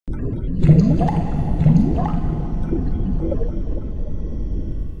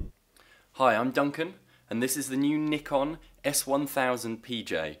Hi, I'm Duncan, and this is the new Nikon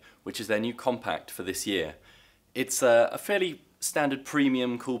S1000PJ, which is their new compact for this year. It's a fairly standard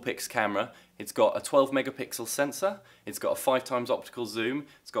premium coolpix camera. It's got a 12 megapixel sensor, it's got a 5x optical zoom,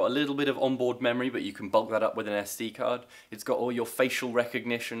 it's got a little bit of onboard memory, but you can bulk that up with an SD card. It's got all your facial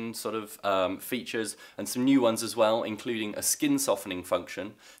recognition sort of features and some new ones as well, including a skin softening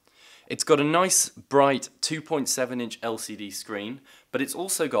function. It's got a nice bright 2.7-inch LCD screen, but it's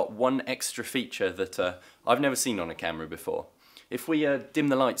also got one extra feature that I've never seen on a camera before. If we dim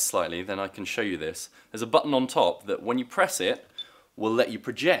the lights slightly, then I can show you this. There's a button on top that when you press it will let you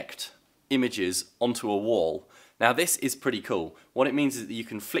project images onto a wall. Now this is pretty cool. What it means is that you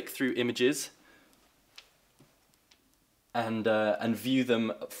can flick through images and view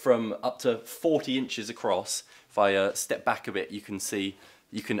them from up to 40 inches across. If I step back a bit, you can see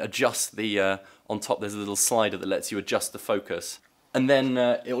you can adjust the, on top there's a little slider that lets you adjust the focus. And then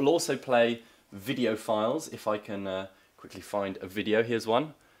it will also play video files. If I can quickly find a video, here's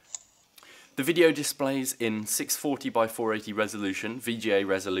one. The video displays in 640 by 480 resolution, VGA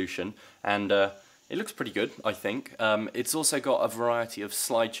resolution, and it looks pretty good, I think. It's also got a variety of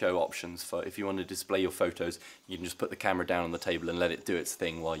slideshow options for if you want to display your photos. You can just put the camera down on the table and let it do its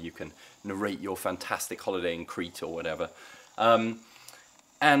thing while you can narrate your fantastic holiday in Crete or whatever.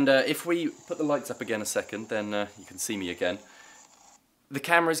 If we put the lights up again a second, then you can see me again. The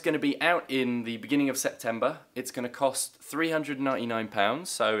camera is going to be out in the beginning of September. It's going to cost £399,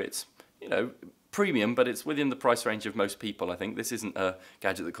 so it's, you know, premium, but it's within the price range of most people, I think. This isn't a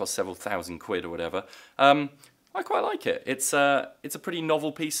gadget that costs several thousand quid or whatever. I quite like it. It's a pretty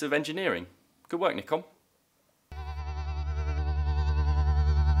novel piece of engineering. Good work, Nikon.